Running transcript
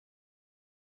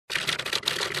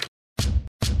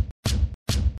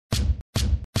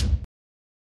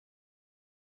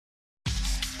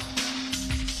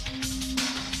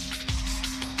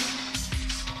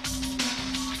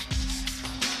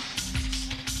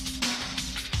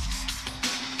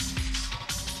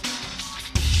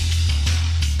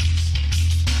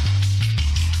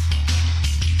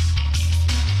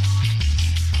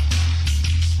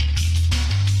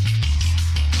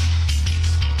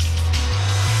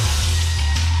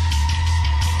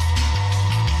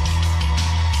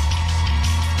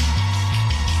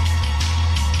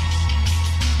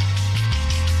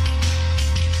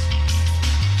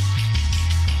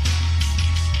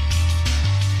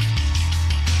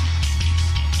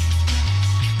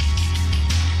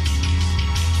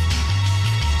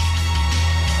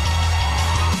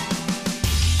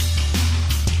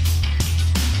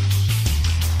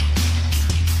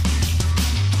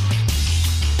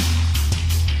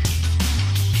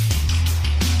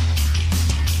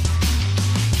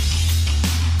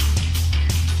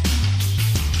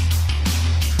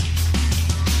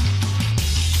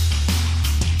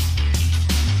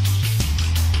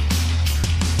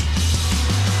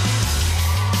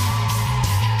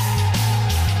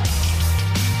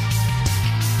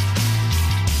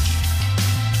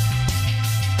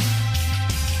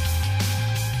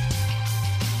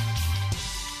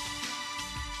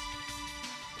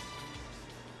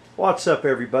What's up,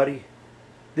 everybody?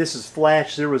 This is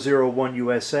Flash001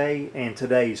 USA, and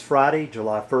today is Friday,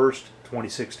 July 1st,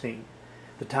 2016.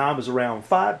 The time is around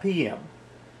 5 p.m.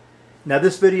 Now,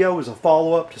 this video is a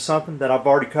follow-up to something that I've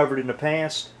already covered in the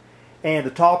past, and the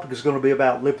topic is going to be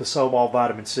about liposomal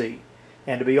vitamin C.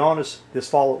 And to be honest, this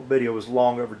follow-up video is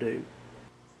long overdue.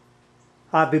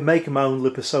 I've been making my own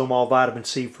liposomal vitamin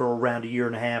C for around a year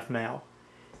and a half now.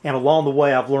 And along the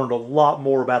way, I've learned a lot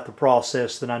more about the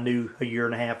process than I knew a year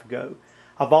and a half ago.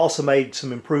 I've also made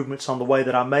some improvements on the way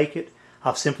that I make it.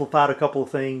 I've simplified a couple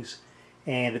of things.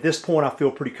 And at this point, I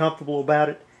feel pretty comfortable about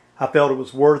it. I felt it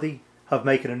was worthy of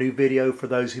making a new video for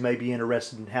those who may be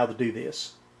interested in how to do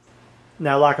this.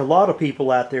 Now, like a lot of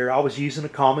people out there, I was using a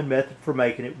common method for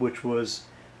making it, which was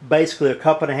basically a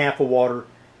cup and a half of water,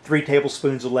 3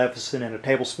 tablespoons of lecithin, and a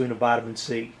tablespoon of vitamin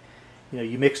C.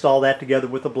 You mixed all that together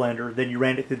with a blender, then you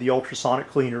ran it through the ultrasonic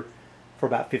cleaner for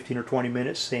about 15 or 20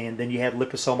 minutes, and then you had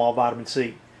liposomal vitamin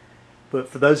C. But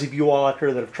for those of you all out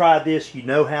there that have tried this, you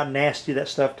know how nasty that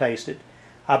stuff tasted.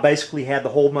 I basically had to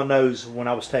hold my nose when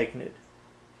I was taking it.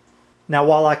 Now,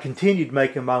 while I continued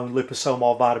making my own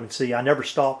liposomal vitamin C, I never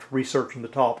stopped researching the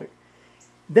topic.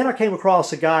 Then I came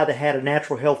across a guy that had a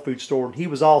natural health food store, and he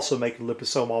was also making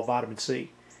liposomal vitamin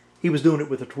C. He was doing it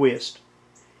with a twist.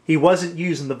 He wasn't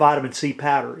using the vitamin C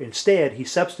powder. Instead, he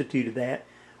substituted that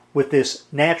with this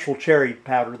natural cherry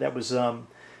powder that was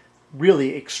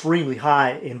really extremely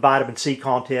high in vitamin C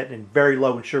content and very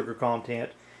low in sugar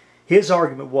content. His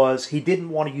argument was he didn't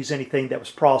want to use anything that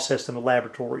was processed in a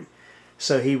laboratory.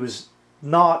 So he was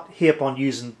not hip on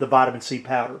using the vitamin C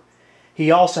powder.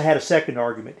 He also had a second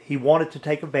argument. He wanted to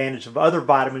take advantage of other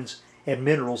vitamins and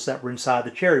minerals that were inside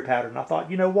the cherry powder. And I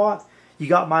thought, you know what? You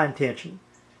got my attention.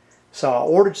 So I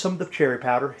ordered some of the cherry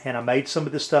powder, and I made some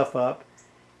of this stuff up.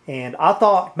 And I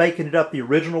thought making it up the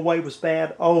original way was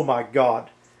bad. Oh my God.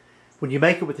 When you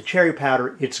make it with the cherry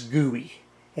powder, it's gooey,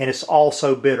 and it's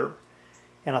also bitter.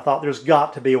 And I thought there's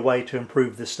got to be a way to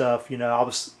improve this stuff. I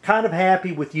was kind of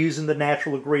happy with using the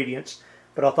natural ingredients,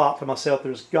 but I thought to myself,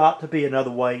 there's got to be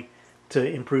another way to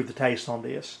improve the taste on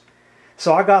this.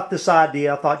 So I got this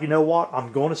idea. I thought, you know what?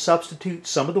 I'm going to substitute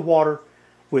some of the water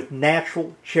with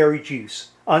natural cherry juice.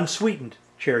 Unsweetened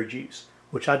cherry juice,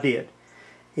 which I did.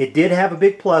 It did have a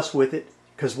big plus with it,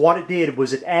 because what it did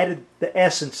was it added the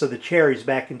essence of the cherries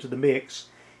back into the mix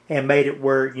and made it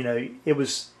where, it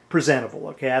was presentable.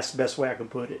 Okay, that's the best way I can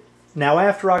put it. Now,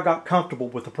 after I got comfortable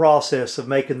with the process of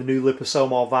making the new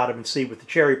liposomal vitamin C with the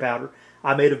cherry powder,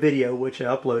 I made a video which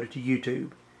I uploaded to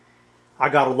YouTube. I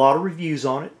got a lot of reviews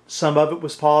on it. Some of it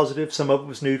was positive, some of it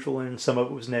was neutral, and some of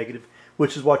it was negative,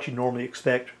 which is what you normally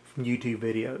expect from YouTube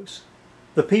videos.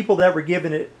 The people that were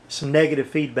giving it some negative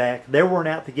feedback, they weren't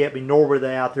out to get me, nor were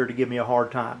they out there to give me a hard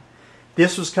time.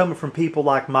 This was coming from people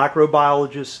like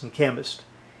microbiologists and chemists.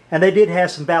 And they did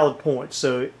have some valid points.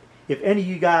 So if any of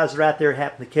you guys are out there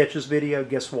happen to catch this video,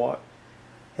 guess what?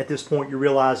 At this point you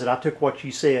realize that I took what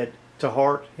you said to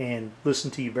heart and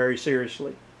listened to you very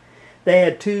seriously. They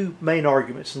had two main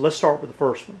arguments, and let's start with the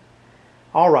first one.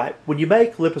 Alright, when you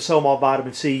make liposomal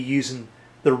vitamin C using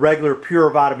the regular pure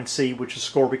vitamin C, which is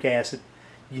ascorbic acid,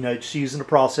 just using a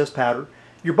processed powder,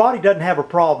 your body doesn't have a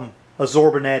problem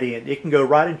absorbing that in. It can go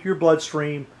right into your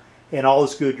bloodstream and all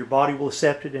is good. Your body will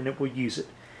accept it and it will use it.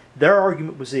 Their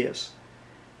argument was this: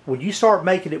 when you start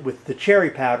making it with the cherry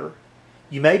powder,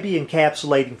 you may be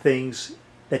encapsulating things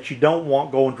that you don't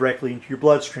want going directly into your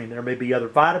bloodstream. There may be other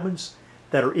vitamins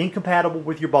that are incompatible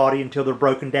with your body until they're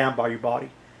broken down by your body.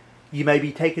 You may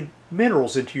be taking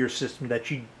minerals into your system that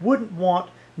you wouldn't want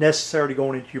necessarily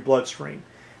going into your bloodstream.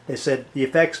 They said the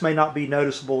effects may not be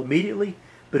noticeable immediately,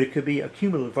 but it could be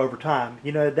accumulative over time.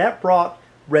 That brought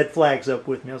red flags up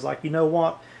with me. I was like, you know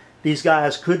what? These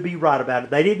guys could be right about it.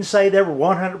 They didn't say they were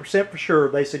 100% for sure.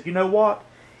 They said, you know what?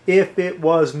 If it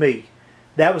was me,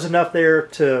 that was enough there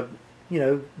to,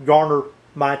 garner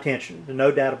my attention.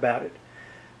 No doubt about it.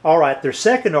 All right, their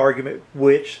second argument,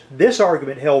 which this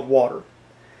argument held water.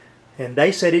 And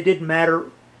they said it didn't matter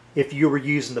if you were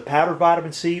using the powdered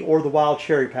vitamin C or the wild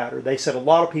cherry powder. They said a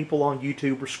lot of people on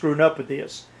YouTube were screwing up with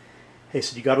this. They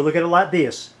said you got to look at it like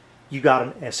this. You got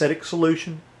an acidic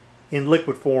solution in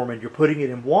liquid form, and you're putting it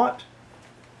in what?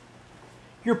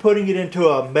 You're putting it into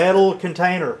a metal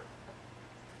container.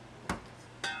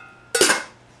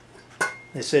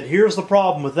 They said here's the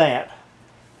problem with that.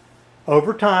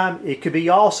 Over time, it could be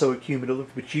also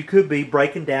accumulative, but you could be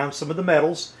breaking down some of the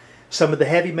metals, some of the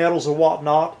heavy metals or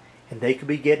whatnot, and they could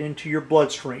be getting into your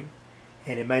bloodstream.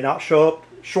 And it may not show up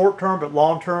short term, but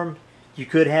long term, you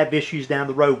could have issues down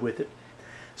the road with it.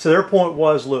 So their point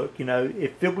was, look,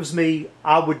 if it was me,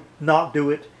 I would not do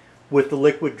it with the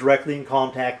liquid directly in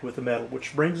contact with the metal,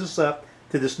 which brings us up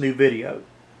to this new video.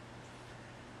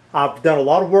 I've done a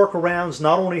lot of workarounds.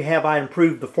 Not only have I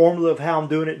improved the formula of how I'm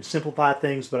doing it and simplified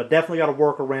things, but I definitely got a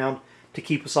workaround to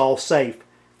keep us all safe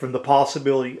from the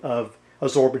possibility of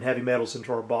absorbing heavy metals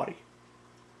into our body.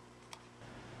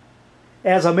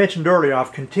 As I mentioned earlier,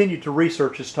 I've continued to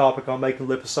research this topic on making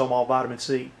liposomal vitamin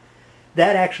C.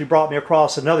 That actually brought me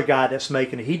across another guy that's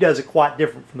making it. He does it quite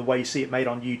different from the way you see it made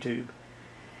on YouTube.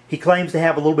 He claims to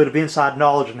have a little bit of inside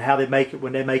knowledge on how they make it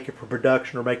when they make it for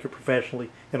production or make it professionally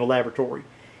in a laboratory.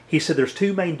 He said there's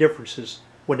two main differences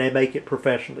when they make it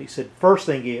professionally. He said first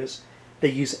thing is they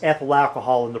use ethyl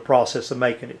alcohol in the process of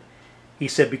making it. He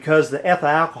said because the ethyl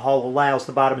alcohol allows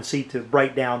the vitamin C to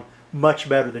break down much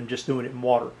better than just doing it in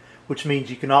water, which means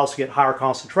you can also get higher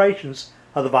concentrations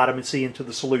of the vitamin C into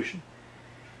the solution.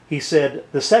 He said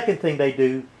the second thing they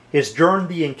do is during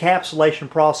the encapsulation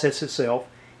process itself,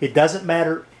 it doesn't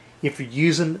matter if you're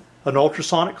using an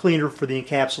ultrasonic cleaner for the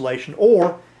encapsulation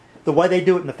or the way they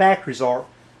do it in the factories are,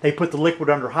 they put the liquid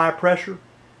under high pressure,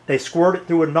 they squirt it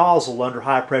through a nozzle under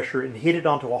high pressure and hit it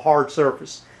onto a hard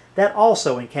surface. That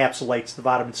also encapsulates the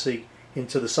vitamin C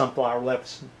into the sunflower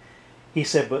lecithin. He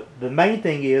said, but the main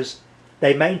thing is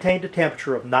they maintained a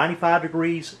temperature of 95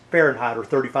 degrees Fahrenheit or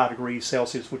 35 degrees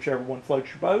Celsius, whichever one floats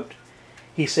your boat.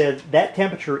 He said that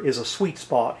temperature is a sweet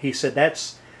spot. He said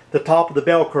that's the top of the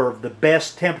bell curve, the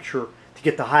best temperature to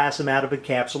get the highest amount of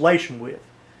encapsulation with.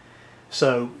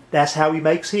 So that's how he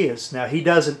makes his. Now he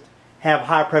doesn't have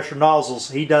high pressure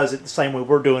nozzles. He does it the same way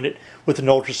we're doing it with an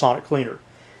ultrasonic cleaner.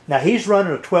 Now he's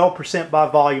running a 12% by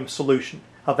volume solution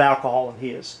of alcohol in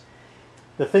his.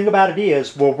 The thing about it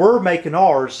is, where we're making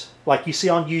ours, like you see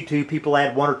on YouTube, people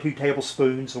add 1 or 2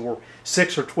 tablespoons or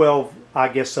 6 or 12, I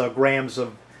guess, grams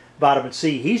of vitamin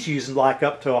C. He's using like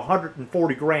up to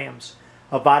 140 grams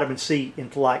of vitamin C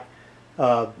into like,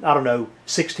 I don't know,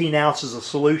 16 ounces of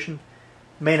solution.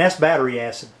 Man, that's battery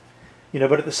acid.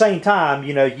 But at the same time,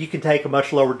 you can take a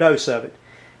much lower dose of it.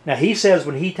 Now he says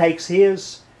when he takes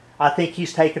his, I think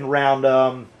he's taking around,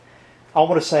 I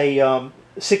want to say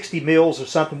 60 mils or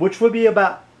something, which would be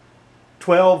about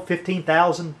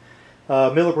 15,000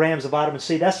 milligrams of vitamin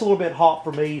C. That's a little bit hot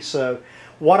for me. So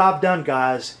what I've done,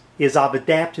 guys, is I've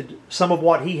adapted some of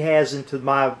what he has into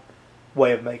my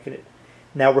way of making it.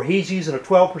 Now where he's using a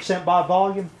 12% by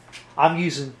volume, I'm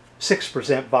using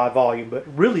 6% by volume, but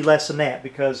really less than that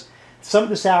because some of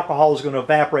this alcohol is going to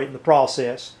evaporate in the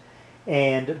process.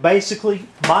 And basically,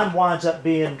 mine winds up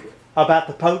being about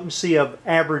the potency of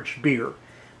average beer.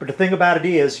 But the thing about it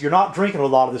is, you're not drinking a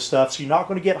lot of this stuff, so you're not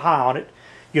going to get high on it.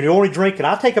 You're only drinking,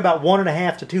 I take about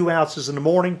 1.5 to 2 ounces in the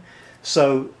morning,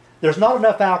 so there's not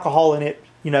enough alcohol in it,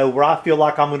 where I feel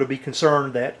like I'm going to be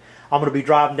concerned that I'm going to be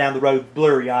driving down the road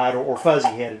blurry-eyed or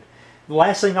fuzzy-headed. The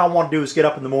last thing I want to do is get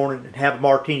up in the morning and have a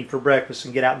martini for breakfast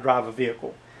and get out and drive a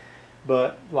vehicle.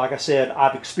 But like I said,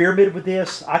 I've experimented with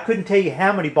this. I couldn't tell you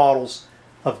how many bottles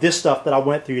of this stuff that I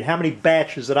went through, how many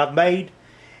batches that I've made.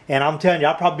 And I'm telling you,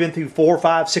 I've probably been through 4,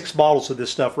 5, 6 bottles of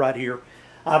this stuff right here.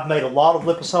 I've made a lot of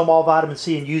liposomal vitamin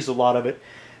C and used a lot of it.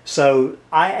 So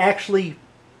I actually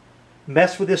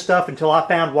messed with this stuff until I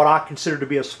found what I consider to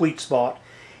be a sweet spot.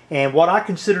 And what I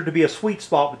consider to be a sweet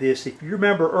spot with this, if you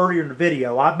remember earlier in the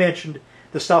video, I mentioned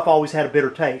the stuff always had a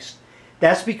bitter taste.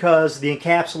 That's because the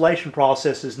encapsulation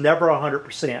process is never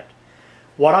 100%.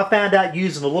 What I found out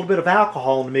using a little bit of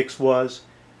alcohol in the mix was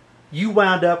you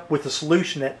wound up with a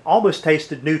solution that almost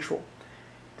tasted neutral.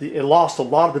 It lost a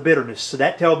lot of the bitterness, so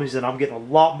that tells me that I'm getting a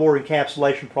lot more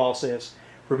encapsulation process.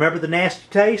 Remember the nasty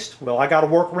taste? Well, I got to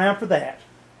work around for that.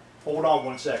 Hold on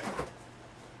one second.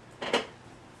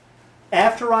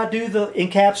 After I do the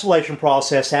encapsulation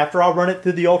process, after I run it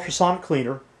through the ultrasonic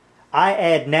cleaner, I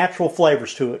add natural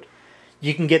flavors to it.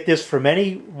 You can get this from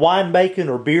any winemaking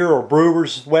or beer or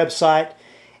brewer's website,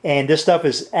 and this stuff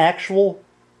is actual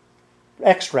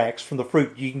extracts from the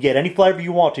fruit. You can get any flavor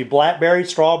you want to, blackberry,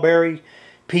 strawberry,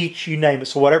 peach, you name it.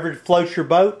 So whatever floats your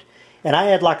boat. And I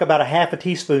add like about a half a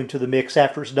teaspoon to the mix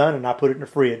after it's done, and I put it in the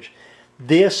fridge.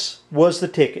 This was the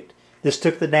ticket. This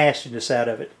took the nastiness out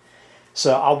of it.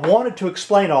 So I wanted to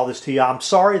explain all this to you. I'm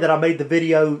sorry that I made the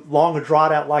video long and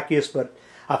drawn out like this, but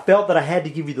I felt that I had to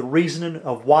give you the reasoning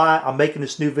of why I'm making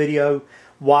this new video,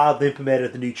 why I've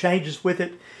implemented the new changes with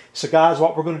it. So guys,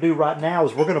 what we're going to do right now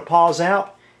is we're going to pause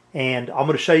out, and I'm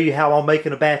going to show you how I'm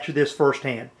making a batch of this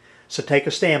firsthand. So take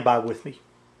a standby with me.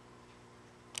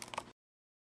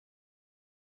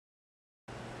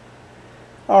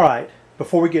 Alright,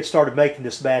 before we get started making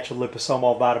this batch of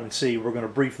liposomal vitamin C, we're going to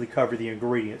briefly cover the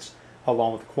ingredients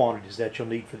along with the quantities that you'll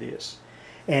need for this.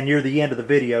 And near the end of the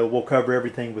video, we'll cover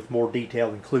everything with more detail,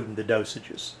 including the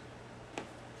dosages.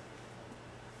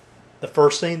 The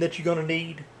first thing that you're going to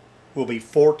need will be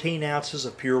 14 ounces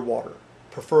of pure water,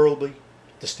 preferably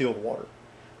distilled water.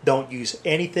 Don't use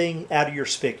anything out of your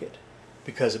spigot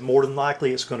because more than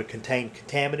likely it's going to contain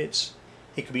contaminants.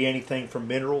 It could be anything from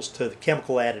minerals to the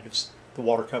chemical additives the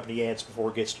water company adds before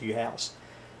it gets to your house.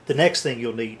 The next thing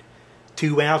you'll need,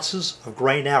 2 ounces of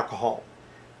grain alcohol.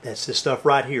 That's this stuff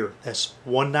right here. That's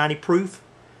 190 proof,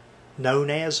 known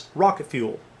as rocket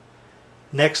fuel.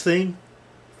 Next thing,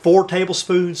 4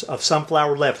 tablespoons of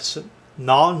sunflower lecithin,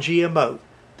 non-GMO.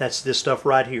 That's this stuff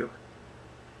right here.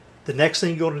 The next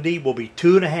thing you're going to need will be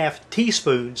 2.5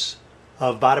 teaspoons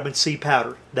of vitamin C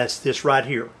powder. That's this right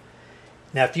here.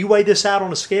 Now if you weigh this out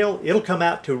on a scale, it'll come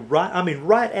out to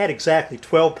right at exactly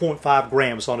 12.5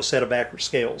 grams on a set of accurate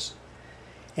scales.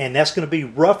 And that's going to be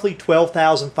roughly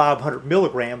 12,500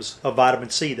 milligrams of vitamin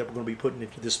C that we're going to be putting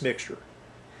into this mixture.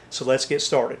 So let's get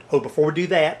started. Oh, before we do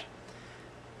that,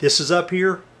 this is up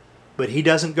here, but he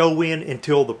doesn't go in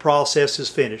until the process is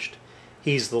finished.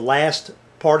 He's the last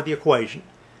part of the equation.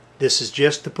 This is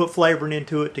just to put flavoring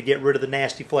into it to get rid of the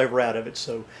nasty flavor out of it.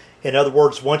 So in other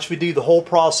words, once we do the whole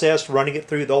process, running it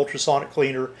through the ultrasonic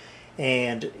cleaner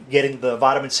and getting the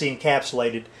vitamin C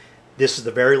encapsulated, this is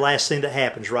the very last thing that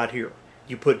happens right here.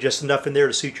 You put just enough in there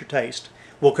to suit your taste.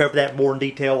 We'll cover that more in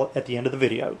detail at the end of the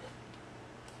video.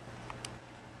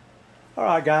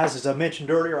 Alright guys, as I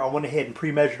mentioned earlier, I went ahead and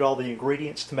pre-measured all the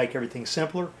ingredients to make everything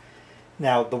simpler.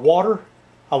 Now the water,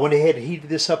 I went ahead and heated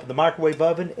this up in the microwave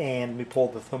oven, and we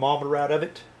pulled the thermometer out of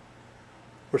it.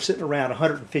 We're sitting around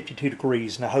 152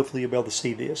 degrees. Now hopefully you'll be able to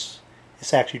see this.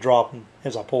 It's actually dropping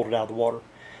as I pulled it out of the water.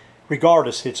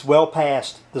 Regardless, it's well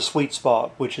past the sweet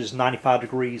spot, which is 95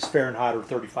 degrees Fahrenheit or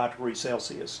 35 degrees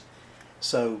Celsius.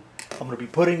 So I'm going to be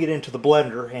putting it into the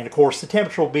blender, and of course the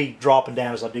temperature will be dropping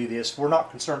down as I do this. We're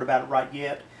not concerned about it right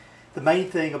yet. The main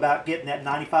thing about getting that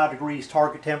 95 degrees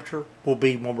target temperature will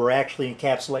be when we're actually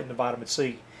encapsulating the vitamin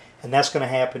C, and that's going to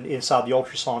happen inside the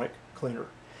ultrasonic cleaner.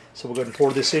 So we'll go ahead and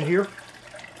pour this in here.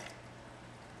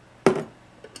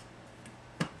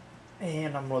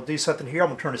 And I'm going to do something here. I'm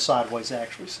going to turn it sideways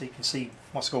actually so you can see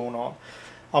what's going on.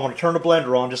 I'm going to turn the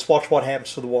blender on. Just watch what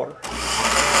happens to the water.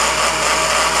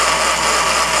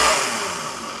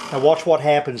 Now watch what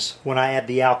happens when I add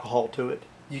the alcohol to it.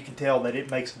 You can tell that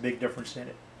it makes a big difference in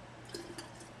it.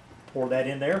 Pour that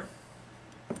in there.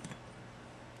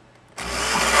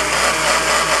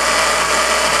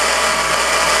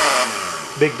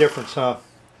 Big difference, huh?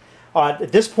 Alright,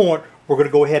 at this point we're going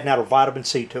to go ahead and add our vitamin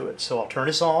C to it. So I'll turn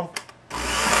this on.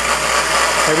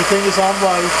 Everything is on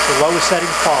low, the lowest setting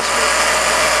possible.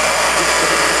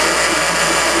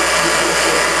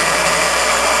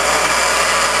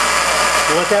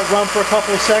 We'll let that run for a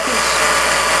couple of seconds.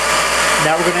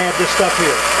 Now we're going to add this stuff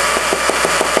here.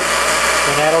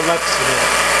 We're going to add our lecithin in.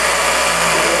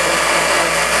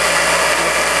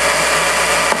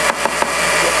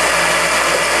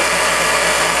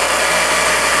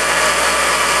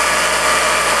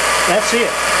 That's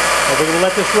it. Now we're going to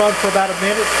let this run for about a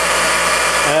minute.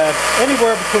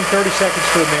 Anywhere between 30 seconds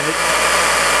to a minute.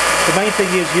 The main thing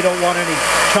is you don't want any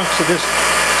chunks of this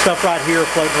stuff right here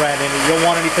floating around in it. You don't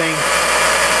want anything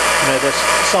that's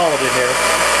solid in there.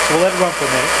 So we'll let it run for a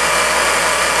minute.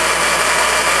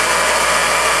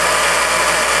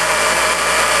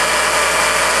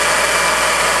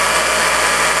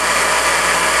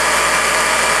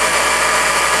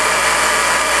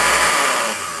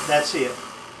 That's it.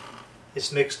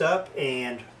 It's mixed up,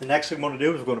 and the next thing we're going to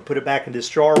do is we're going to put it back in this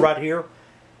jar right here.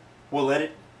 We'll let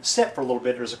it set for a little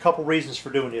bit. There's a couple reasons for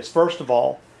doing this. First of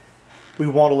all, we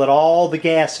want to let all the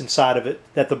gas inside of it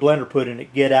that the blender put in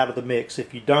it get out of the mix.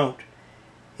 If you don't,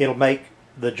 it'll make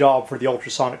the job for the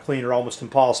ultrasonic cleaner almost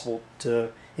impossible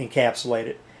to encapsulate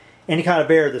it. Any kind of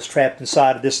air that's trapped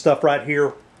inside of this stuff right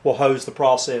here will hose the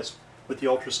process with the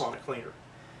ultrasonic cleaner.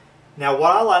 Now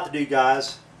what I like to do,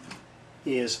 guys,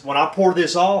 is when I pour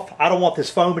this off, I don't want this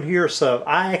foam in here, so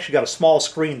I actually got a small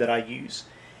screen that I use,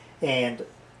 and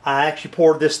I actually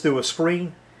poured this through a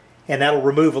screen, and that'll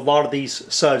remove a lot of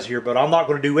these suds here. But I'm not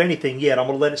going to do anything yet. I'm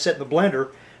going to let it sit in the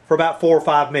blender for about 4 or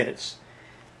 5 minutes.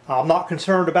 I'm not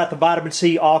concerned about the vitamin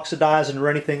C oxidizing or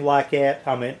anything like that.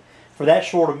 I mean, for that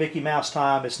short of Mickey Mouse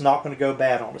time, it's not going to go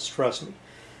bad on us, trust me.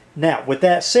 Now with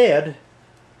that said,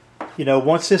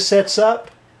 once this sets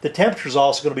up, the temperature is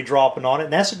also going to be dropping on it,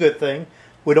 and that's a good thing.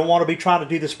 We don't want to be trying to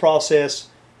do this process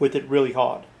with it really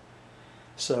hot.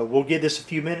 So we'll give this a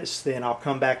few minutes, then I'll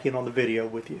come back in on the video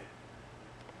with you.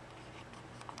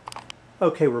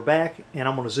 Okay, we're back, and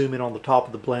I'm going to zoom in on the top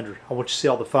of the blender. I want you to see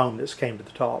all the foam that's came to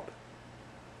the top.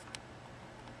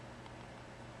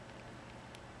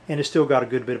 And it's still got a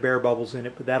good bit of air bubbles in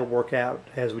it, but that'll work out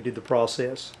as we do the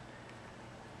process.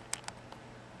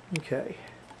 Okay,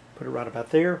 put it right about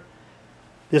there.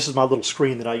 This is my little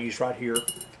screen that I use right here.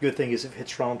 The good thing is it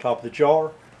fits right on top of the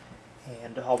jar.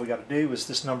 And all we got to do is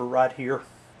this number right here.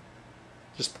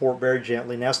 Just pour it very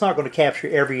gently. Now it's not going to capture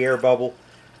every air bubble,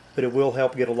 but it will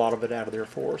help get a lot of it out of there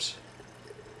for us.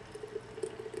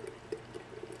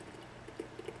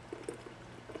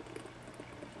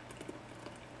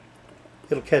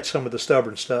 It'll catch some of the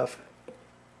stubborn stuff.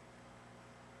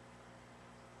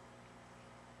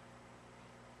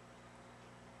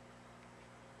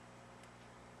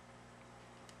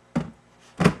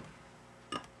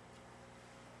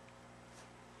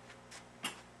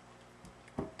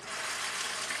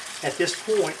 At this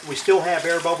point, we still have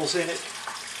air bubbles in it,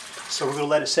 so we're going to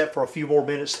let it set for a few more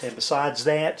minutes. And besides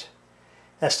that,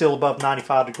 that's still above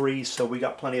 95 degrees, so we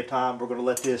got plenty of time. We're going to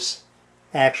let this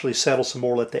actually settle some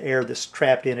more, let the air that's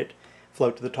trapped in it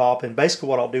float to the top. And basically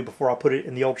what I'll do before I put it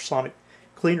in the ultrasonic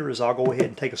cleaner is I'll go ahead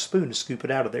and take a spoon to scoop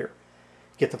it out of there.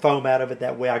 Get the foam out of it,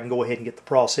 that way I can go ahead and get the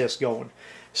process going.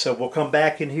 So we'll come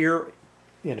back in here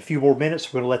in a few more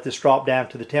minutes. We're going to let this drop down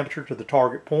to the temperature, to the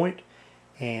target point,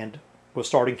 and we'll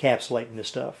start encapsulating this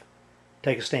stuff.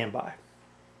 Take a standby.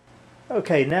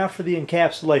 Okay, now for the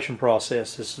encapsulation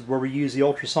process. This is where we use the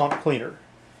ultrasonic cleaner.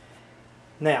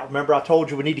 Now, remember I told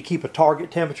you we need to keep a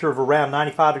target temperature of around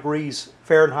 95 degrees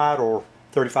Fahrenheit or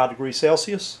 35 degrees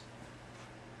Celsius.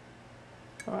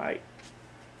 Alright.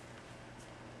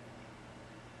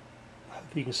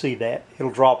 If you can see that,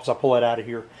 it'll drop as I pull it out of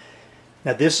here.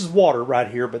 Now this is water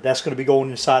right here, but that's going to be going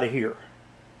inside of here.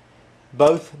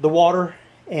 Both the water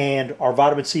and our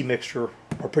vitamin C mixture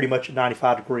are pretty much at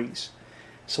 95 degrees.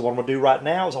 So what I'm going to do right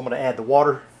now is I'm going to add the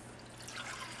water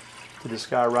to this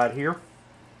guy right here.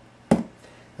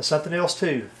 Now something else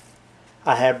too.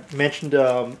 I have mentioned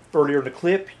earlier in the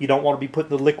clip, you don't want to be putting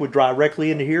the liquid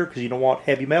directly into here because you don't want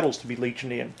heavy metals to be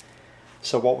leaching in.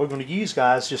 So what we're going to use,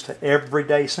 guys, is just an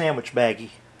everyday sandwich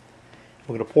baggie.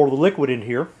 We're going to pour the liquid in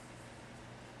here.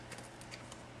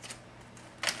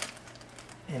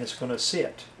 And it's going to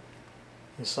sit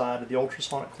inside of the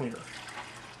ultrasonic cleaner.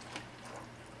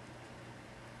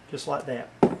 Just like that.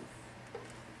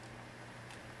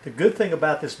 The good thing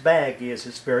about this bag is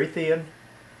it's very thin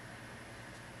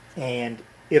and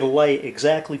it'll lay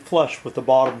exactly flush with the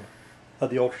bottom of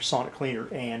the ultrasonic cleaner,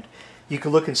 and you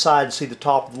can look inside and see the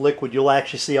top of the liquid. You'll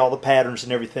actually see all the patterns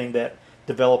and everything that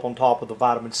develop on top of the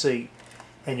vitamin C,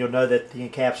 and you'll know that the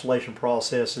encapsulation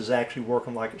process is actually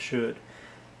working like it should.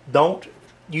 Don't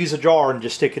use a jar and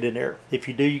just stick it in there. If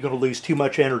you do, you're going to lose too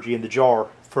much energy in the jar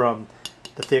from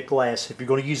the thick glass. If you're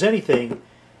going to use anything,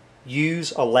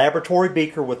 use a laboratory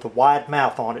beaker with a wide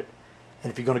mouth on it.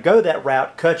 And if you're going to go that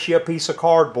route, cut you a piece of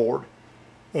cardboard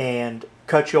and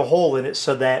cut you a hole in it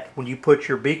so that when you put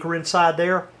your beaker inside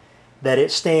there, that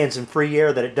it stands in free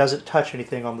air, that it doesn't touch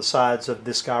anything on the sides of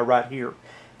this guy right here.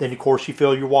 Then of course you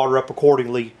fill your water up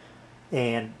accordingly,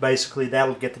 and basically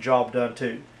that'll get the job done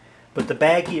too. But the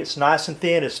baggie, it's nice and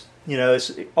thin. It's, you know,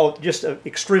 it's just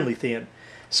extremely thin,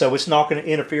 so it's not going to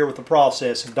interfere with the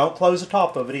process. And don't close the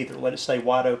top of it either. Let it stay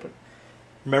wide open.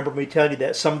 Remember me telling you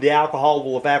that some of the alcohol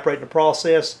will evaporate in the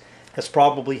process. That's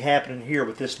probably happening here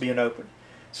with this being open.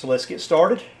 So let's get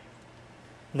started.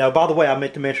 Now, by the way, I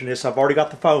meant to mention this. I've already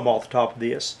got the foam off the top of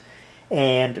this,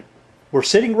 and we're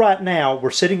sitting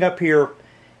up here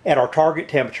at our target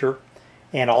temperature,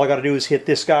 and all I got to do is hit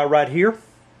this guy right here,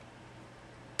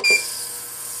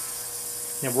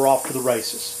 and we're off to the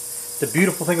races. The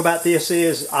beautiful thing about this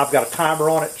is I've got a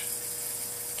timer on it.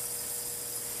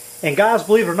 And guys,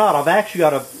 believe it or not, I've actually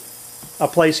got a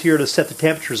place here to set the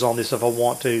temperatures on this if I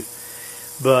want to.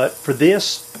 But for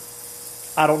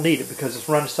this, I don't need it because it's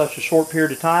running such a short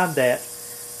period of time that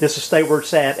this will stay where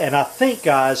it's at. And I think,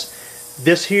 guys,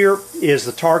 this here is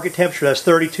the target temperature. That's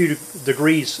 32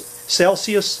 degrees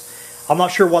Celsius. I'm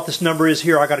not sure what this number is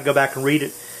here. I got to go back and read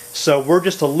it. So we're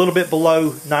just a little bit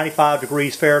below 95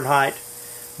 degrees Fahrenheit.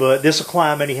 But this will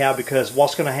climb anyhow, because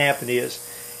what's going to happen is,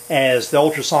 as the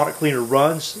ultrasonic cleaner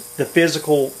runs, the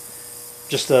physical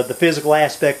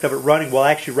aspect of it running will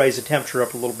actually raise the temperature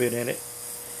up a little bit in it.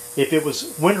 If it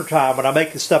was wintertime, when I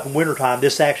make this stuff in wintertime,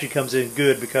 this actually comes in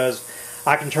good because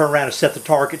I can turn around and set the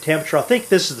target temperature. I think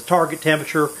this is the target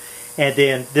temperature, and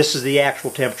then this is the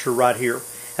actual temperature right here.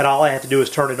 And all I have to do is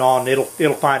turn it on, and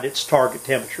it'll find its target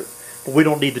temperature. But we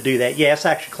don't need to do that. Yeah, it's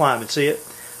actually climbing. See it?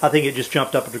 I think it just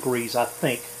jumped up a degrees. I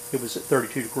think it was at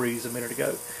 32 degrees a minute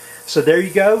ago. So there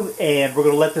you go, and we're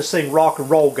going to let this thing rock and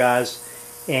roll, guys,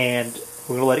 and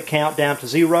we're going to let it count down to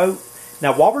 0.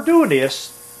 Now, while we're doing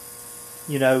this,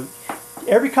 you know,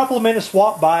 every couple of minutes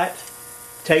walk by it,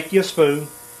 take you a spoon,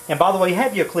 and by the way,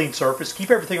 have you a clean surface.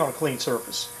 Keep everything on a clean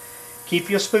surface. keep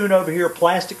you a spoon over here, a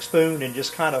plastic spoon, and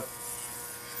just kind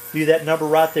of do that number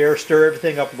right there. Stir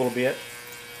everything up a little bit.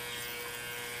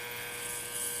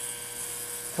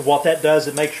 And what that does,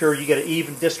 it makes sure you get an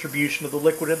even distribution of the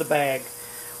liquid in the bag,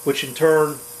 which in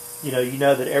turn, you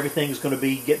know that everything's going to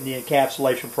be getting the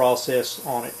encapsulation process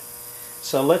on it.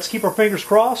 So let's keep our fingers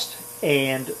crossed,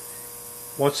 and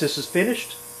once this is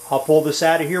finished, I'll pull this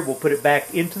out of here. We'll put it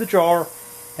back into the jar,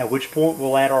 at which point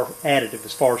we'll add our additive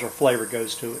as far as our flavor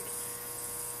goes to it.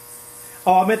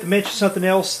 Oh, I meant to mention something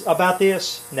else about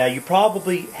this. Now, you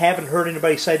probably haven't heard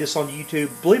anybody say this on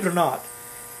YouTube. Believe it or not,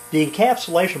 the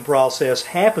encapsulation process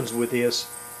happens with this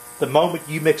the moment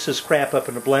you mix this crap up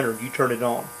in the blender and you turn it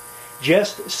on.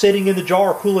 Just sitting in the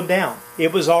jar cooling down,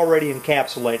 it was already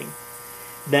encapsulating.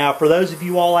 Now, for those of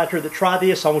you all out there that try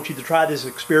this, I want you to try this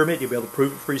experiment. You'll be able to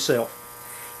prove it for yourself.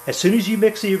 As soon as you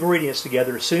mix the ingredients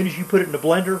together, as soon as you put it in the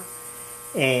blender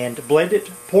and blend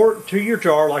it, pour it to your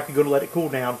jar like you're going to let it cool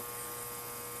down,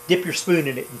 dip your spoon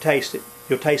in it and taste it.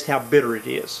 You'll taste how bitter it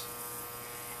is.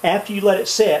 After you let it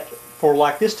set, for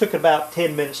like this took about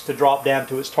 10 minutes to drop down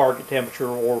to its target temperature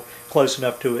or close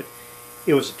enough to it.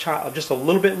 It was just a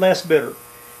little bit less bitter.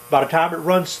 By the time it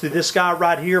runs through this guy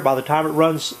right here, by the time it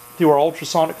runs through our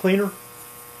ultrasonic cleaner,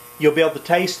 you'll be able to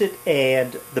taste it,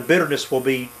 and the bitterness will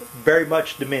be very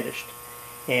much diminished.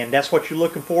 And that's what you're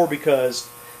looking for, because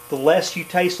the less you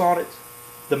taste on it,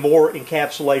 the more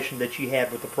encapsulation that you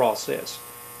have with the process.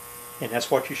 And that's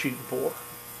what you're shooting for.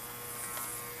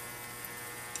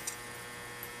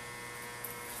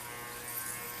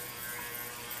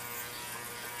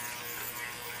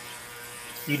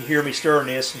 You can hear me stirring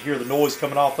this and hear the noise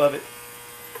coming off of it.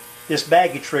 This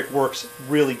baggy trick works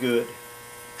really good.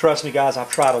 Trust me, guys, I've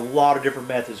tried a lot of different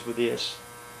methods with this,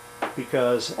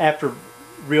 because after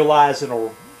realizing,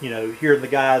 or hearing the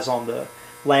guys on the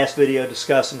last video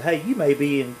discussing, hey, you may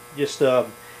be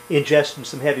ingesting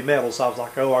some heavy metals, I was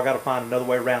like, oh, I got to find another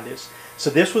way around this. So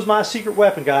this was my secret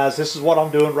weapon, guys. This is what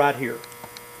I'm doing right here.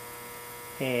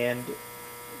 And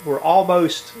we're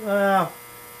almost,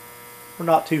 we're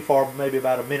not too far, but maybe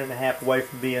about a minute and a half away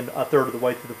from being a third of the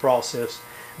way through the process.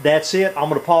 That's it. I'm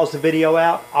going to pause the video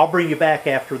out. I'll bring you back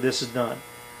after this is done.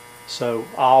 So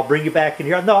I'll bring you back in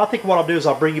here. No, I think what I'll do is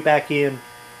I'll bring you back in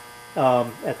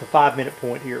at the 5-minute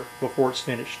point here before it's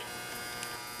finished.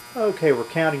 Okay, we're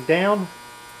counting down.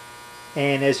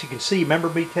 And as you can see, remember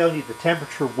me telling you the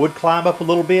temperature would climb up a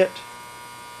little bit?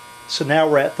 So now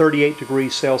we're at 38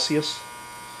 degrees Celsius.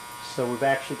 So we've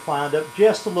actually climbed up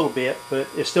just a little bit, but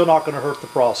it's still not going to hurt the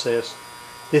process.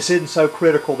 This isn't so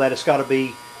critical that it's got to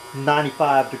be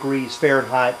 95 degrees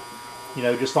Fahrenheit,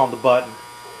 just on the button.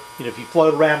 If you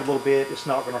float around a little bit, it's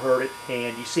not going to hurt it.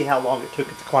 And you see how long it took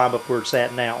it to climb up where it's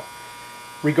at now.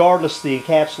 Regardless, the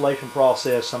encapsulation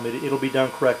process, it'll be done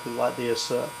correctly like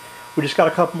this. We just got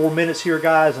a couple more minutes here,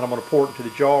 guys, and I'm going to pour it into the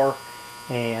jar,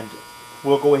 and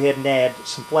we'll go ahead and add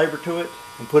some flavor to it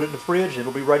and put it in the fridge.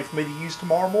 It'll be ready for me to use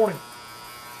tomorrow morning.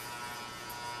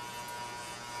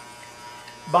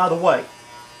 By the way,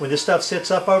 when this stuff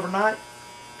sits up overnight,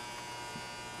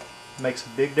 it makes a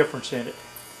big difference in it.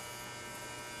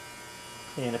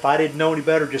 And if I didn't know any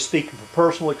better, just speaking from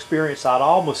personal experience, I'd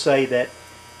almost say that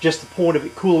just the point of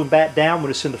it cooling back down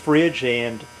when it's in the fridge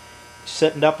and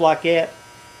setting up like that,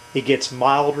 it gets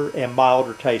milder and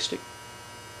milder tasting.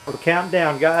 We're counting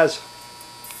down, guys.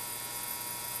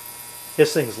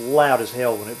 This thing's loud as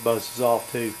hell when it buzzes off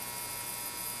too.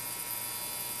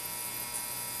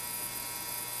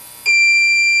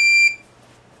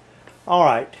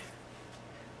 Alright,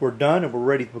 we're done, and we're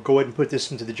ready to go ahead and put this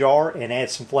into the jar and add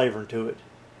some flavor into it.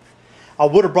 I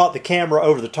would have brought the camera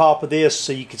over the top of this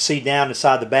so you could see down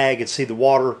inside the bag and see the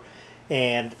water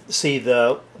and see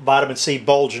the vitamin C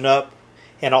bulging up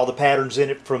and all the patterns in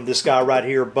it from this guy right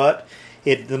here, but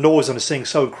the noise on this thing is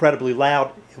so incredibly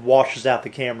loud, it washes out the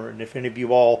camera. And if any of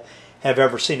you all have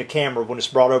ever seen a camera when it's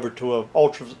brought over to an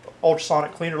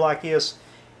ultrasonic cleaner like this,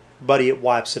 buddy, it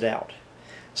wipes it out.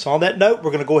 So on that note, we're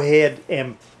going to go ahead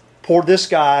and pour this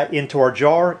guy into our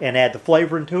jar and add the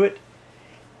flavor into it,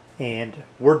 and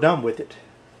we're done with it.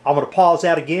 I'm going to pause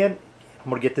out again. I'm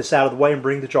going to get this out of the way and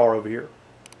bring the jar over here.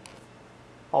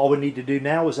 All we need to do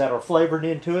now is add our flavoring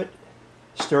into it,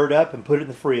 stir it up, and put it in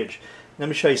the fridge. Let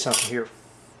me show you something here.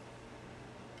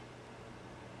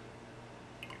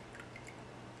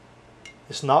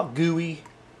 It's not gooey.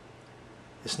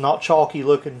 It's not chalky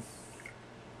looking.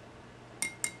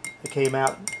 It came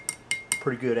out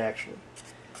pretty good, actually.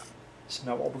 So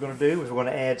now what we're going to do is we're going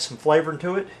to add some flavor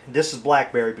into it. And this is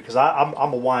blackberry, because I'm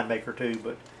a winemaker too,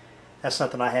 but that's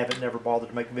something I haven't never bothered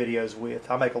to make videos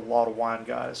with. I make a lot of wine,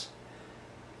 guys.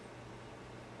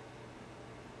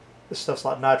 This stuff's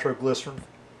like nitroglycerin.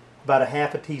 About a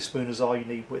half a teaspoon is all you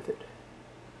need with it.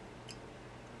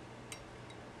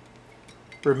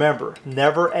 Remember,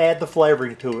 never add the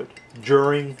flavoring to it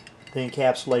during the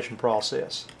encapsulation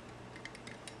process.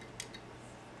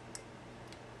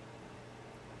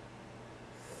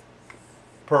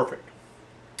 Perfect.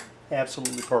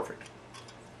 Absolutely perfect.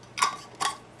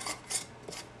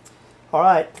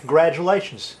 Alright,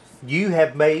 congratulations. You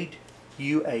have made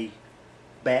you a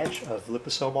batch of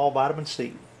Liposomal vitamin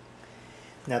C.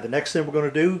 Now the next thing we're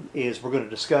going to do is we're going to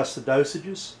discuss the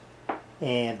dosages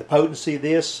and the potency of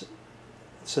this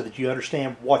so that you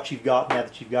understand what you've got now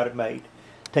that you've got it made.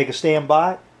 Take a stand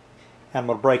by. I'm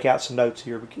going to break out some notes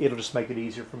here. It'll just make it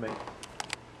easier for me.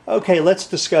 Okay, let's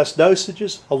discuss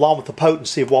dosages along with the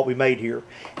potency of what we made here.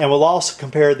 And we'll also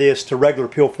compare this to regular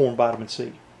pill form vitamin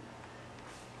C.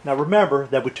 Now remember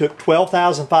that we took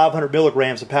 12,500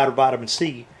 milligrams of powdered vitamin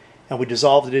C and we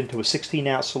dissolved it into a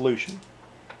 16-ounce solution.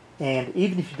 And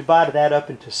even if you divided that up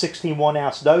into 16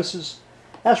 1-ounce doses,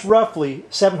 that's roughly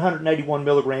 781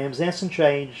 milligrams and some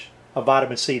change of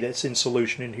vitamin C that's in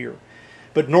solution in here.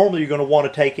 But normally you're going to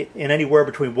want to take it in anywhere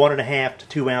between 1.5 to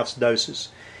 2 ounce doses.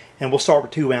 And we'll start with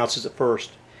 2 ounces at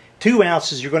first. 2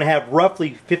 ounces, you're going to have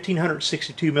roughly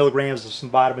 1,562 milligrams of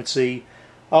some vitamin C,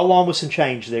 along with some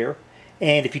change there.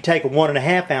 And if you take a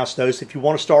 1.5 ounce dose, if you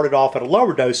want to start it off at a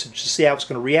lower dosage to see how it's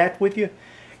going to react with you,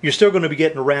 you're still going to be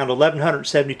getting around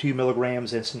 1,172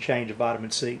 milligrams and some change of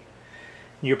vitamin C.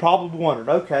 And you're probably wondering,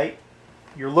 okay,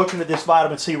 you're looking at this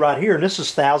vitamin C right here, and this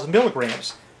is 1,000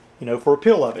 milligrams, for a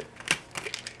pill of it.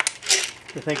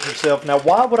 You think to yourself, now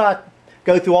why would I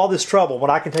go through all this trouble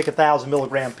when I can take a 1,000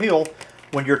 milligram pill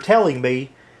when you're telling me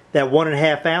that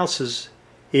 1.5 ounces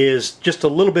is just a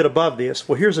little bit above this?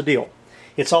 Well, here's the deal.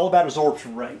 It's all about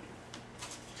absorption rate.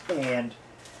 And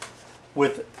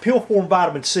with pill form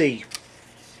vitamin C,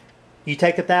 you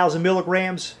take 1,000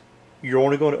 milligrams, you're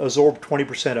only going to absorb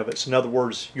 20% of it. So in other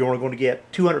words, you're only going to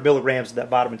get 200 milligrams of that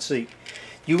vitamin C.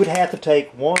 You would have to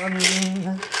take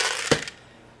 1,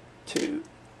 2,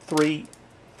 3,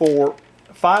 4,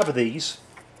 5 of these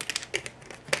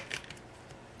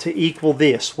to equal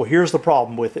this. Well, here's the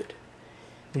problem with it.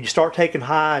 When you start taking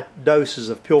high doses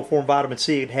of pill form vitamin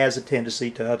C, it has a tendency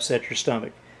to upset your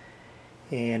stomach.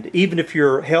 And even if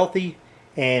you're healthy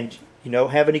and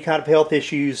have any kind of health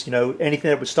issues, anything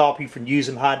that would stop you from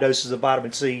using high doses of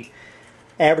vitamin C,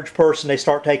 average person, they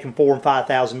start taking 4,000 and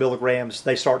 5,000 milligrams,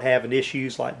 they start having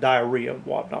issues like diarrhea and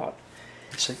whatnot.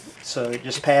 So it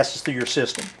just passes through your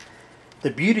system.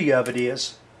 The beauty of it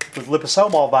is, with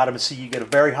liposomal vitamin C, you get a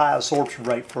very high absorption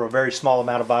rate for a very small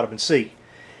amount of vitamin C.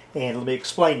 And let me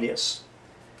explain this.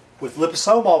 With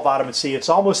liposomal vitamin C, it's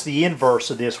almost the inverse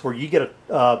of this, where you get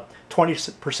a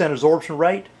 20% absorption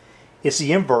rate. It's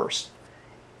the inverse.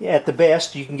 At the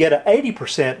best, you can get an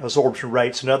 80% absorption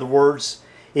rate. So in other words,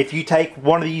 if you take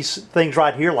one of these things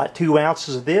right here, like 2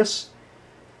 ounces of this,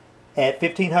 at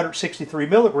 1,563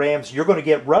 milligrams, you're going to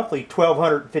get roughly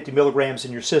 1,250 milligrams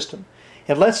in your system.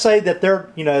 And let's say that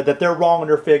they're wrong in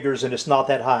their figures and it's not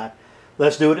that high.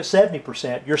 Let's do it at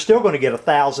 70%. You're still going to get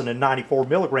 1,094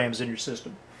 milligrams in your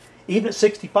system. Even at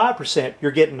 65%, you're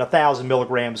getting 1,000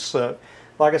 milligrams. So,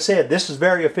 like I said, this is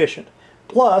very efficient.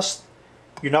 Plus,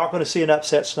 you're not going to see an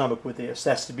upset stomach with this.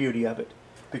 That's the beauty of it,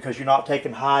 because you're not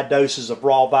taking high doses of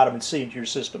raw vitamin C into your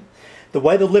system. The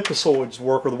way the liposoids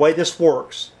work, or the way this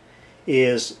works,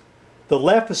 is the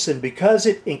lecithin, because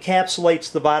it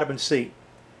encapsulates the vitamin C,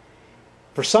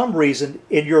 for some reason,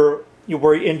 in your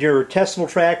intestinal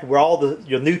tract, where all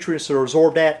your nutrients are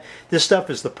absorbed at, this stuff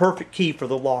is the perfect key for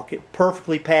the lock. It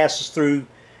perfectly passes through,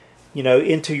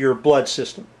 into your blood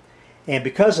system. And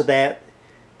because of that,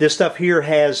 this stuff here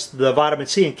has the vitamin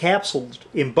C encapsulated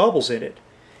in bubbles in it,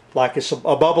 like it's a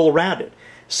bubble around it.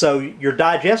 So your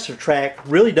digestive tract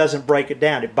really doesn't break it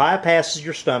down. It bypasses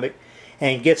your stomach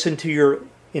and gets into your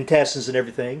intestines and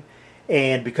everything.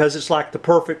 And because it's like the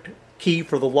perfect key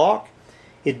for the lock,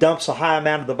 it dumps a high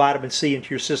amount of the vitamin C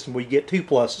into your system, where you get 2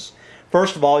 pluses.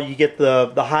 First of all, you get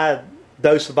the high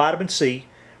dose of vitamin C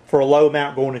for a low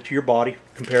amount going into your body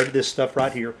compared to this stuff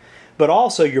right here. But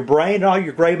also your brain and all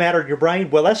your gray matter in your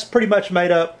brain, well, that's pretty much made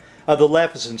up of the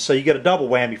lecithin, so you get a double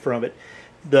whammy from it.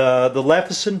 The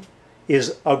lecithin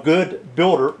is a good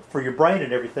builder for your brain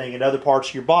and everything in other parts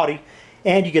of your body,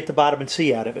 and you get the vitamin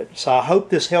C out of it. So I hope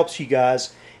this helps you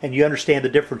guys and you understand the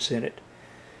difference in it.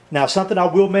 Now, something I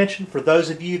will mention for those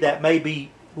of you that may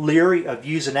be leery of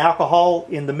using alcohol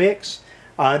in the mix,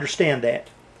 I understand that.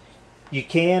 You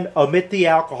can omit the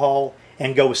alcohol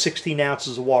and go with 16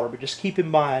 ounces of water, but just keep in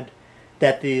mind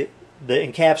that the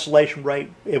encapsulation rate,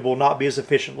 it will not be as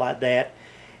efficient like that,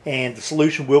 and the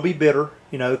solution will be bitter,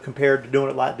 compared to doing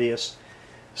it like this.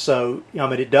 So, I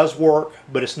mean, it does work,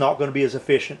 but it's not going to be as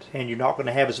efficient, and you're not going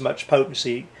to have as much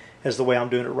potency as the way I'm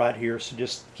doing it right here. So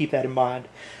just keep that in mind.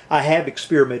 I have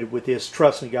experimented with this.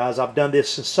 Trust me, guys. I've done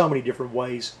this in so many different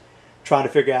ways, trying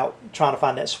to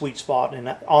find that sweet spot.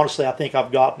 And honestly, I think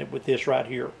I've gotten it with this right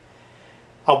here.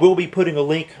 I will be putting a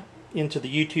link into the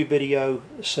YouTube video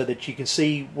so that you can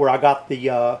see where I got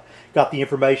the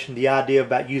information, the idea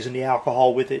about using the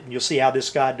alcohol with it, and you'll see how this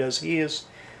guy does his.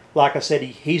 Like I said,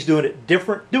 he's doing it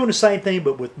different, doing the same thing,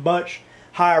 but with much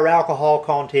higher alcohol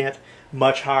content,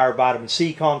 much higher vitamin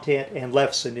C content, and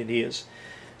lecithin in his.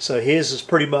 So his is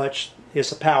pretty much,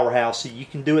 it's a powerhouse. So you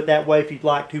can do it that way if you'd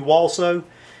like to also,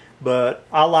 but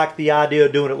I like the idea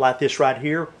of doing it like this right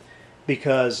here,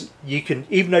 because you can,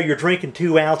 even though you're drinking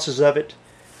 2 ounces of it,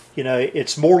 you know,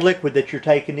 it's more liquid that you're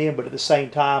taking in, but at the same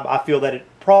time, I feel that it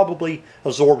probably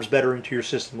absorbs better into your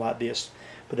system like this.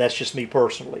 But that's just me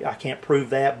personally. I can't prove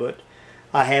that, but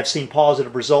I have seen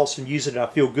positive results in using it. I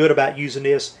feel good about using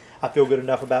this. I feel good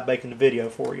enough about making the video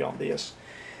for you on this.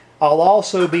 I'll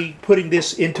also be putting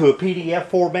this into a PDF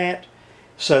format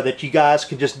so that you guys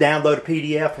can just download a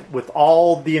PDF with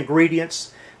all the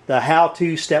ingredients, the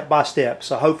how-to step-by-step.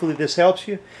 So hopefully this helps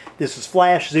you. This is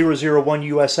Flash 001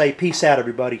 USA. Peace out,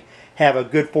 everybody. Have a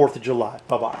good 4th of July.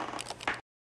 Bye-bye.